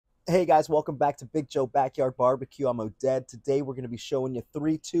Hey guys, welcome back to Big Joe Backyard Barbecue. I'm Oded. Today we're going to be showing you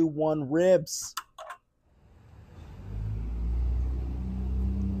 3, 2, 1 ribs.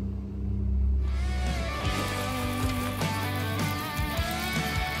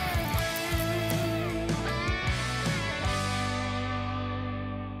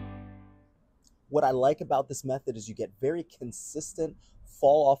 What I like about this method is you get very consistent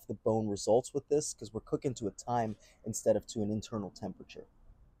fall off the bone results with this because we're cooking to a time instead of to an internal temperature.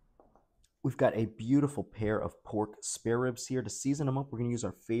 We've got a beautiful pair of pork spare ribs here. To season them up, we're going to use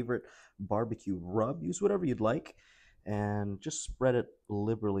our favorite barbecue rub. Use whatever you'd like and just spread it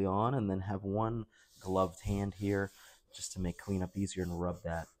liberally on, and then have one gloved hand here just to make cleanup easier and rub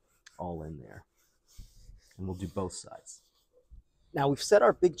that all in there. And we'll do both sides. Now we've set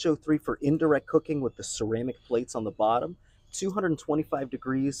our Big Joe 3 for indirect cooking with the ceramic plates on the bottom, 225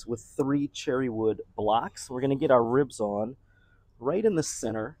 degrees with 3 cherry wood blocks. We're going to get our ribs on right in the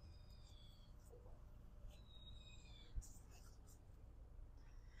center.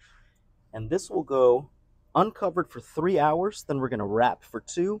 And this will go uncovered for 3 hours, then we're going to wrap for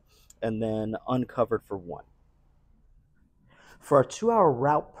 2, and then uncovered for 1. For our 2-hour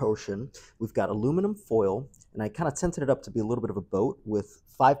wrap portion, we've got aluminum foil, and I kind of tinted it up to be a little bit of a boat with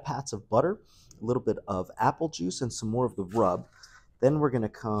 5 pats of butter, a little bit of apple juice, and some more of the rub. Then we're going to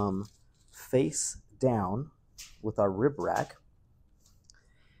come face down with our rib rack,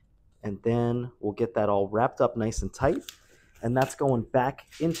 and then we'll get that all wrapped up nice and tight, and that's going back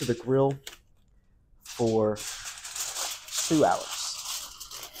into the grill for 2 hours.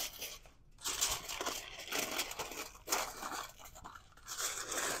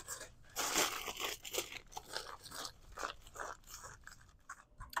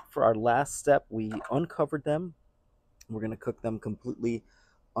 For our last step, we uncovered them. We're going to cook them completely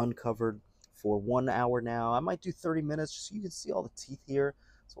uncovered for 1 hour now. I might do 30 minutes just so you can see all the teeth here.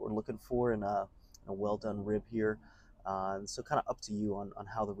 That's what we're looking for in a well-done rib here. So kind of up to you on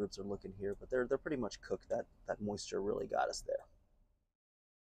how the ribs are looking here, but they're pretty much cooked. That moisture really got us there.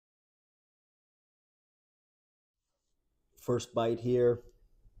 First bite here.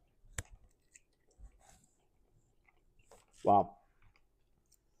 Wow.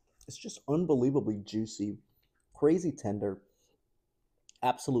 It's just unbelievably juicy, crazy tender.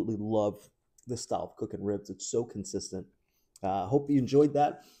 Absolutely love this style of cooking ribs. It's so consistent. Hope you enjoyed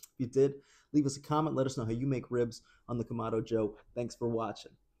that. If you did, leave us a comment. Let us know how you make ribs on the Kamado Joe. Thanks for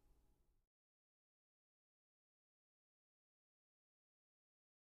watching.